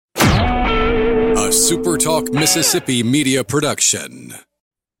SuperTalk Mississippi media production.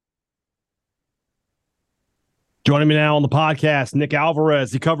 Joining me now on the podcast, Nick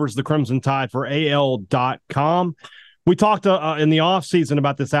Alvarez. He covers the Crimson Tide for AL.com. We talked in the offseason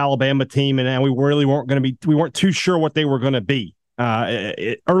about this Alabama team, and we really we weren't too sure what they were going to be.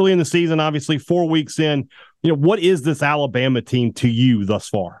 Early in the season, obviously, 4 weeks in, what is this Alabama team to you thus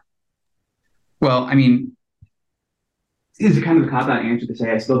far? Well, I mean, it's kind of a cop-out answer to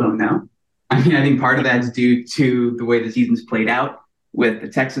say I still don't know. I mean, I think part of that's due to the way the season's played out with the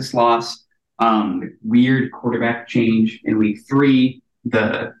Texas loss, the weird quarterback change in week 3,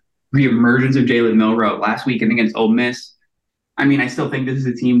 the reemergence of Jalen Milroe last weekend against Ole Miss. I mean, I still think this is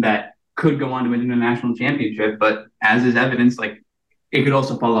a team that could go on to win a national championship, but as is evidence, it could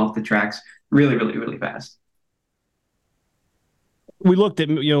also fall off the tracks really, really, really fast. We looked at,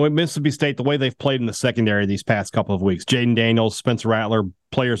 at Mississippi State, the way they've played in the secondary these past couple of weeks. Jaden Daniels, Spencer Rattler,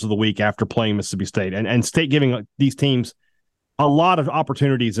 players of the week after playing Mississippi State. And State giving these teams a lot of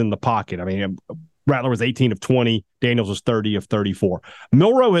opportunities in the pocket. I mean, Rattler was 18 of 20. Daniels was 30 of 34.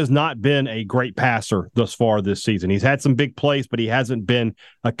 Milroe has not been a great passer thus far this season. He's had some big plays, but he hasn't been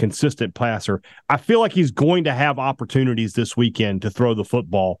a consistent passer. I feel like he's going to have opportunities this weekend to throw the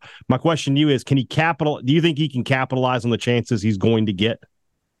football. My question to you is, do you think he can capitalize on the chances he's going to get?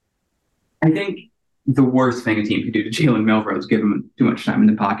 I think the worst thing a team could do to Jalen Milroe is give him too much time in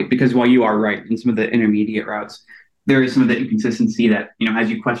the pocket, because while you are right in some of the intermediate routes, there is some of the inconsistency that,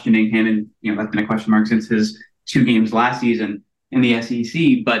 has you questioning him, and, that's been a question mark since his 2 games last season in the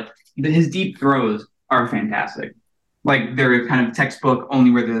SEC, but his deep throws are fantastic. They're kind of textbook,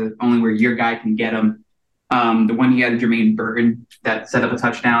 only where your guy can get them. The one he had Jermaine Burton that set up a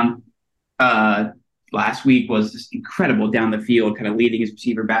touchdown last week was just incredible down the field, kind of leading his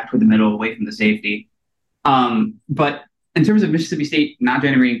receiver back to the middle away from the safety. But in terms of Mississippi State not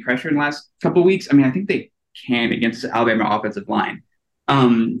generating pressure in the last couple of weeks, I mean, I think they can against the Alabama offensive line.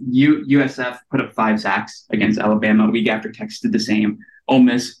 USF put up 5 sacks against Alabama a week after Texas did the same. Ole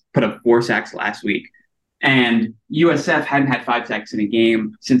Miss put up 4 sacks last week. And USF hadn't had 5 sacks in a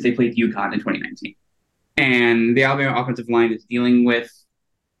game since they played UConn in 2019. And the Alabama offensive line is dealing with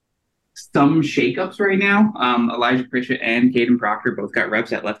some shakeups right now. Elijah Pritchett and Caden Proctor both got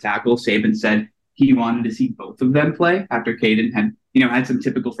reps at left tackle. Saban said he wanted to see both of them play after Caden had some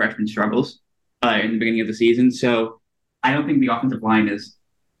typical freshman struggles in the beginning of the season. So I don't think the offensive line is,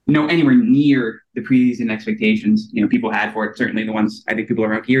 anywhere near the preseason expectations, people had for it. Certainly the ones I think people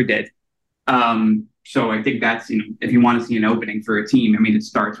around here did. So I think that's, if you want to see an opening for a team, I mean, it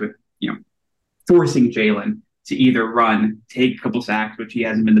starts with, forcing Jalen to either run, take a couple sacks, which he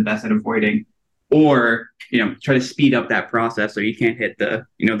hasn't been the best at avoiding, or, try to speed up that process so you can't hit the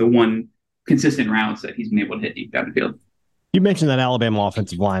one consistent routes that he's been able to hit deep down the field. You mentioned that Alabama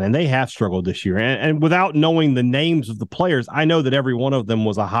offensive line, and they have struggled this year. And without knowing the names of the players, I know that every one of them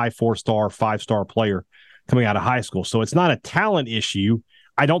was a high 4-star, 5-star player coming out of high school. So it's not a talent issue.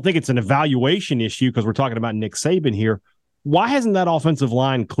 I don't think it's an evaluation issue, because we're talking about Nick Saban here. Why hasn't that offensive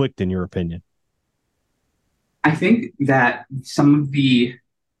line clicked, in your opinion? I think that when we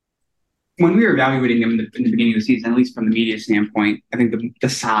were evaluating them in the beginning of the season, at least from the media standpoint, I think the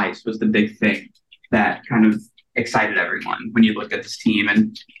size was the big thing that kind of excited everyone when you looked at this team.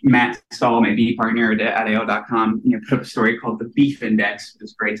 And Matt Stahl, my beat partner at AL.com, put up a story called The Beef Index,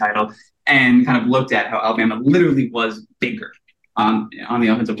 this great title, and kind of looked at how Alabama literally was bigger on the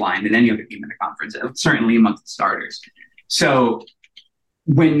offensive line than any other team in the conference, certainly amongst the starters. So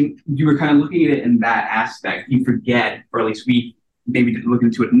when you were kind of looking at it in that aspect, you forget, or at least we maybe didn't look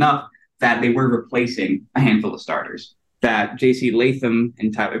into it enough, that they were replacing a handful of starters. That J.C. Latham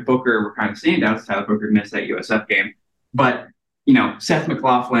and Tyler Booker were kind of standouts. Tyler Booker missed that USF game. But, Seth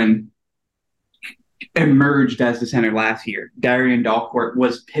McLaughlin emerged as the center last year. Darian Dalcourt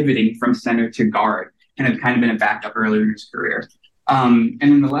was pivoting from center to guard and had kind of been a backup earlier in his career. And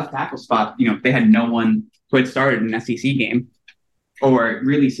in the left tackle spot, they had no one who had started an SEC game or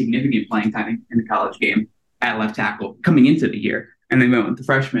really significant playing time in the college game at left tackle coming into the year. And they went with the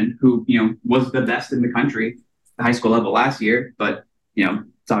freshman who, was the best in the country high school level last year, but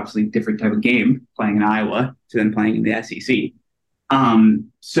it's obviously a different type of game playing in Iowa to then playing in the SEC.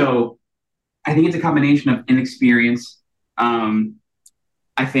 So I think it's a combination of inexperience.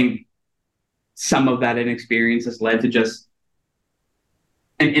 I think some of that inexperience has led to just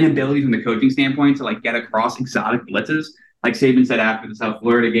an inability from the coaching standpoint to get across exotic blitzes. Like Saban said after the South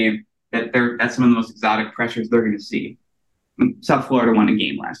Florida game, that's some of the most exotic pressures they're going to see. South Florida won a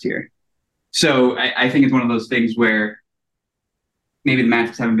game last year. So I think it's one of those things where maybe the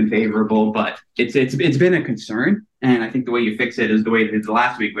matchups haven't been favorable, but it's been a concern. And I think the way you fix it is the way they did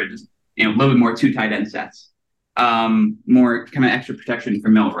last week, where just a little bit more two tight end sets, more kind of extra protection for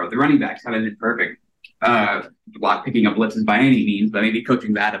Milrow. The running backs haven't been perfect, block picking up blitzes by any means, but maybe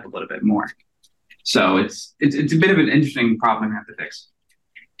coaching that up a little bit more. So it's a bit of an interesting problem I have to fix.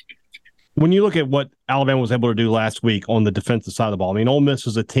 When you look at what Alabama was able to do last week on the defensive side of the ball, I mean, Ole Miss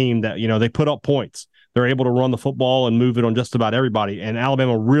is a team that, they put up points. They're able to run the football and move it on just about everybody, and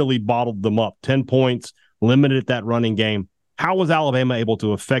Alabama really bottled them up. 10 points, limited that running game. How was Alabama able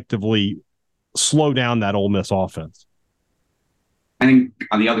to effectively slow down that Ole Miss offense? I think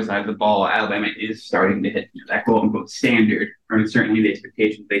on the other side of the ball, Alabama is starting to hit that quote-unquote standard, or certainly the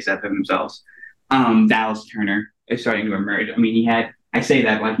expectations they set for themselves. Dallas Turner is starting to emerge. I mean, I say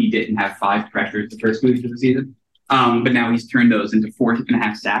that like he didn't have 5 pressures the first week of the season, but now he's turned those into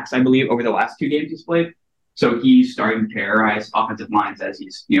 4.5 sacks, I believe, over the last 2 games he's played. So he's starting to terrorize offensive lines as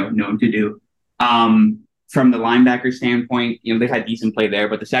he's known to do. From the linebacker standpoint, they've had decent play there,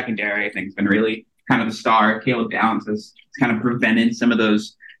 but the secondary, I think, has been really kind of the star. Caleb Downs has kind of prevented some of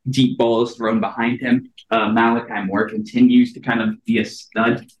those deep balls thrown behind him. Malachi Moore continues to kind of be a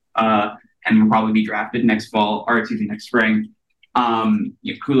stud and will probably be drafted next spring.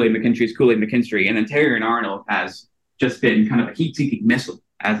 Kool-Aid McKinstry. And then Terrion Arnold has just been kind of a heat-seeking missile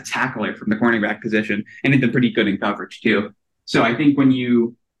as a tackler from the cornerback position, and he's been pretty good in coverage too. So I think when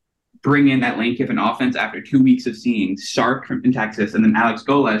you bring in that Lane Kiffin offense after 2 weeks of seeing Sark in Texas and then Alex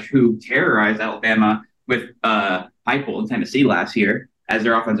Golesh, who terrorized Alabama with Heupel in Tennessee last year as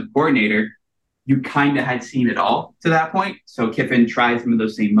their offensive coordinator, you kind of had seen it all to that point. So Kiffin tried some of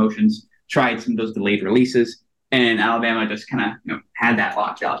those same motions, tried some of those delayed releases, and Alabama just kind of had that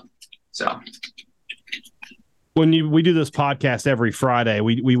locked up. So when we do this podcast every Friday,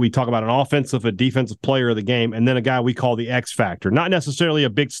 we talk about an offensive, a defensive player of the game, and then a guy we call the X factor. Not necessarily a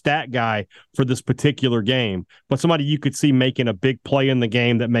big stat guy for this particular game, but somebody you could see making a big play in the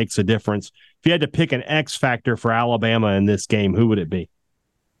game that makes a difference. If you had to pick an X factor for Alabama in this game, who would it be?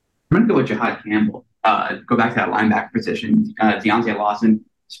 I'm going to go with Jahad Campbell. Go back to that linebacker position. Deontay Lawson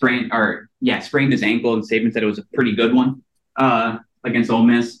sprained his ankle, and Saban said it was a pretty good one against Ole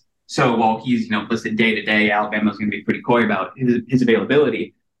Miss. So while he's listed day to day, Alabama's going to be pretty coy about his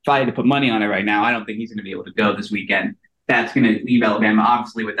availability. If I had to put money on it right now, I don't think he's going to be able to go this weekend. That's going to leave Alabama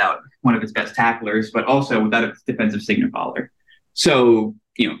obviously without one of its best tacklers, but also without a defensive signifier. So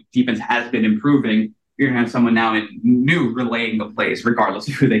defense has been improving. You're going to have someone now new relaying the plays, regardless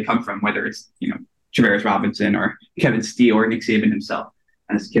of who they come from, whether it's Travaris Robinson or Kevin Steele or Nick Saban himself,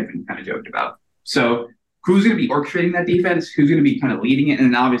 as Kiffin kind of joked about. So who's going to be orchestrating that defense? Who's going to be kind of leading it?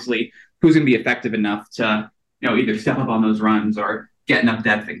 And then obviously, who's going to be effective enough to, either step up on those runs or get enough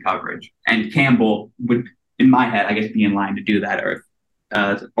depth in coverage? And Campbell would, in my head, I guess, be in line to do that,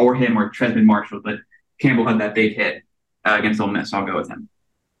 or him or Tresman Marshall. But Campbell had that big hit against Ole Miss, so I'll go with him.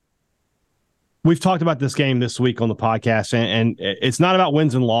 We've talked about this game this week on the podcast, and it's not about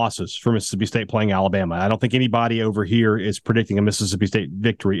wins and losses for Mississippi State playing Alabama. I don't think anybody over here is predicting a Mississippi State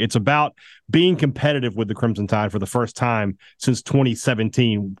victory. It's about being competitive with the Crimson Tide for the first time since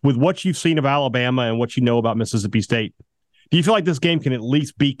 2017. With what you've seen of Alabama and what you know about Mississippi State, do you feel like this game can at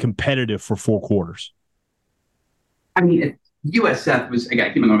least be competitive for 4 quarters? I mean, USF was,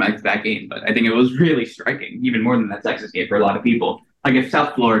 again, I keep going back to that game, but I think it was really striking, even more than that Texas game for a lot of people. Like if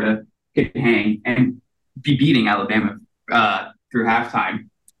South Florida could hang and be beating Alabama through halftime,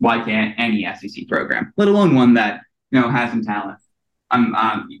 why can't any SEC program, let alone one that has some talent,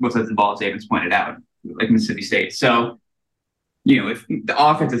 both sides of the ball, as David's pointed out, like Mississippi State. So, if the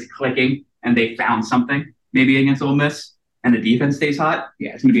offense is clicking and they found something maybe against Ole Miss and the defense stays hot,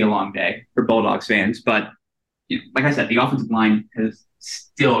 it's going to be a long day for Bulldogs fans. But like I said, the offensive line has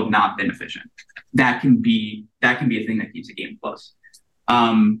still not been efficient. That can be a thing that keeps a game close.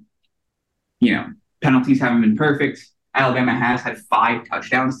 Penalties haven't been perfect. Alabama has had 5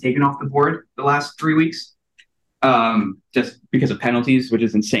 touchdowns taken off the board the last 3 weeks, just because of penalties, which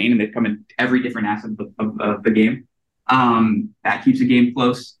is insane, and they've come in every different aspect of the game. That keeps the game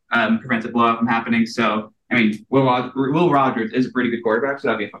close, prevents a blowout from happening. So, I mean, Will Rogers is a pretty good quarterback, so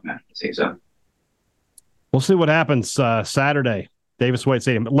that'd be a fun match to see. So, we'll see what happens Saturday. Davis Wade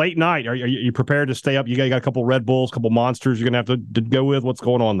Stadium. Late night. Are you prepared to stay up? You got a couple Red Bulls, a couple Monsters you're going to have to go with? What's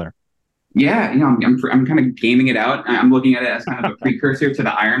going on there? Yeah, I'm kind of gaming it out. I'm looking at it as kind of a precursor to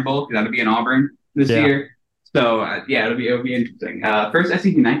the Iron Bowl, because that'll be in Auburn this year. So, it'll be interesting. First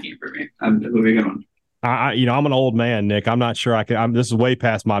SEC night game for me. It'll be a good one. I'm an old man, Nick. I'm not sure I can. This is way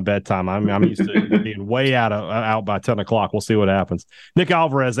past my bedtime. I'm used to being way out by 10 o'clock. We'll see what happens. Nick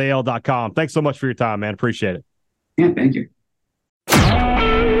Alvarez, AL.com. Thanks so much for your time, man. Appreciate it. Yeah, thank you.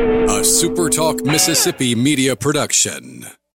 A SuperTalk Mississippi media production.